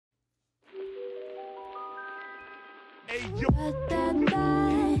really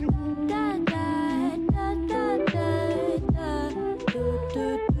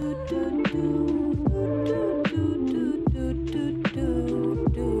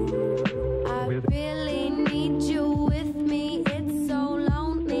need you with me, it's so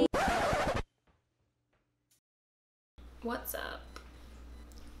lonely. What's up?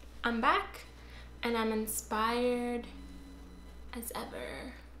 I'm back and I'm inspired as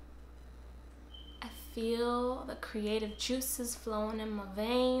ever. I feel the creative juices flowing in my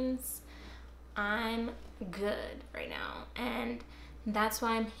veins. I'm good right now, and that's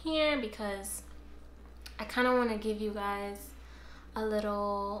why I'm here, because I kind of want to give you guys a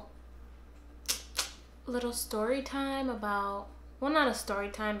little story time about, well, not a story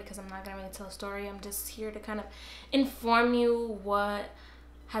time because I'm not gonna really tell a story. I'm just here to kind of inform you what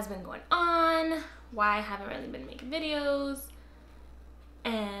has been going on, why I haven't really been making videos,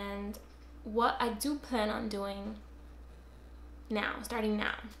 and what I do plan on doing now, starting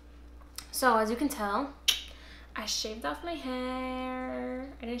now. So as you can tell, I shaved off my hair.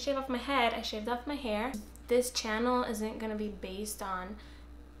 I didn't shave off my head, I shaved off my hair. This channel isn't gonna be based on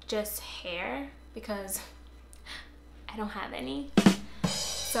just hair because I don't have any.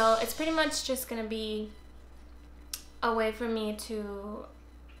 So it's pretty much just gonna be a way for me to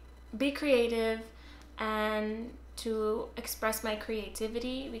be creative and to express my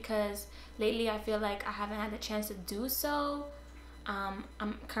creativity, because lately I feel like I haven't had the chance to do so. I'm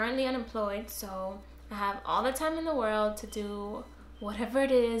currently unemployed, so I have all the time in the world to do whatever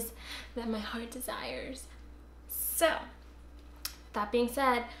it is that my heart desires. So that being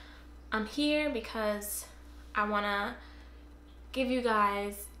said, I'm here because I want to give you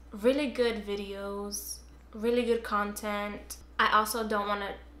guys really good videos, really good content. I also don't want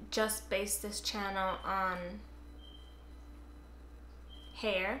to just base this channel on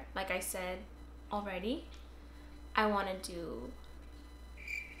hair, like I said already. I want to do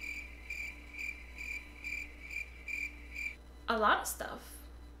a lot of stuff.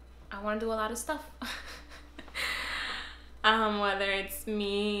 I want to do a lot of stuff. Whether it's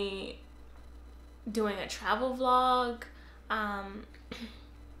me doing a travel vlog,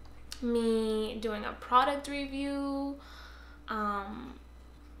 me doing a product review,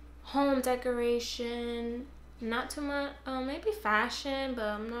 home decoration, not too much, maybe fashion, but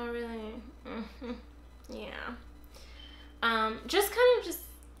I'm not really, yeah. Just kind of just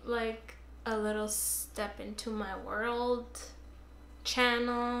like a little step into my world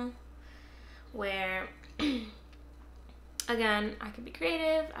channel where again, I can be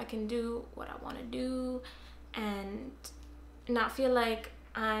creative, I can do what I want to do and not feel like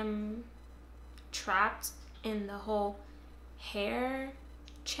I'm trapped in the whole hair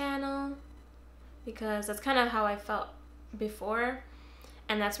channel, because that's kind of how I felt before,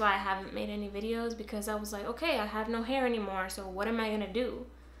 and that's why I haven't made any videos, because I was like, okay, I have no hair anymore, so what am I gonna do?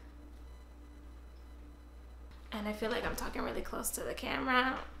 And I feel like I'm talking really close to the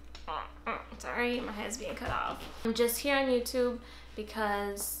camera. Sorry, my head's being cut off. I'm just here on YouTube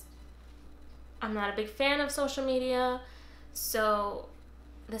because I'm not a big fan of social media, so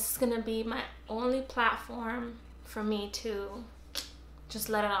this is gonna be my only platform for me to just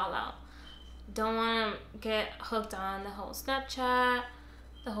let it all out. Don't want to get hooked on the whole Snapchat,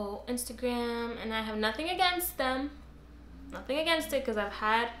 the whole Instagram, and I have nothing against them, nothing against it, because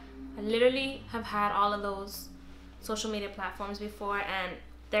I literally have had all of those social media platforms before, and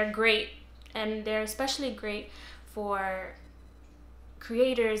they're great, and they're especially great for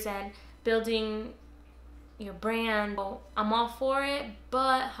creators and building your brand. I'm all for it,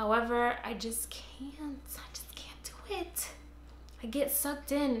 but however, I just can't do it. I get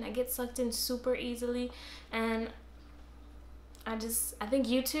sucked in super easily, and I think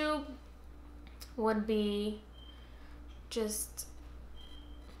YouTube would be just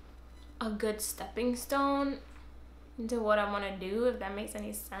a good stepping stone into what I want to do, if that makes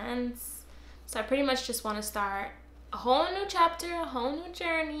any sense. So I pretty much just want to start a whole new chapter, a whole new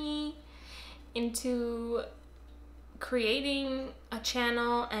journey into creating a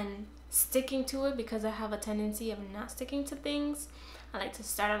channel and sticking to it, because I have a tendency of not sticking to things. I like to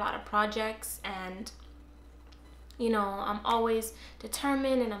start a lot of projects, and you know, I'm always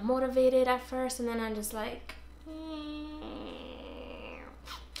determined and I'm motivated at first, and then I'm just like,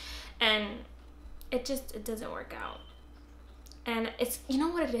 and it doesn't work out. And it's, you know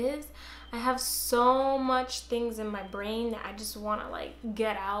what it is? I have so much things in my brain that I just want to like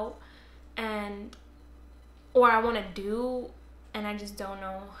get out, or I want to do, and I just don't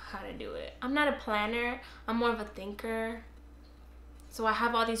know how to do it. I'm not a planner, I'm more of a thinker. So I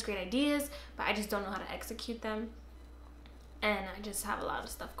have all these great ideas, but I just don't know how to execute them. And I just have a lot of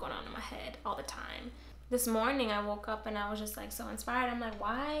stuff going on in my head all the time. This morning I woke up and I was just like so inspired. I'm like,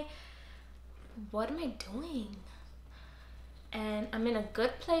 why? What am I doing? And I'm in a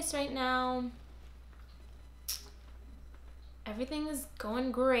good place right now. Everything is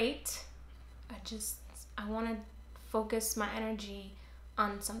going great. I want to focus my energy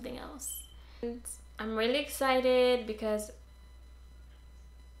on something else. And I'm really excited because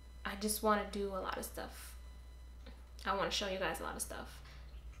I just want to do a lot of stuff. I want to show you guys a lot of stuff.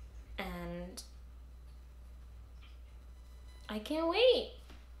 And I can't wait.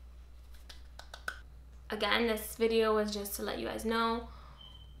 Again, this video was just to let you guys know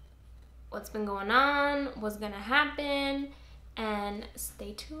what's been going on, what's gonna happen, and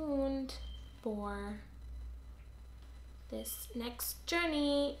stay tuned for this next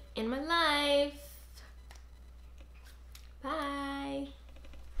journey in my life. Bye.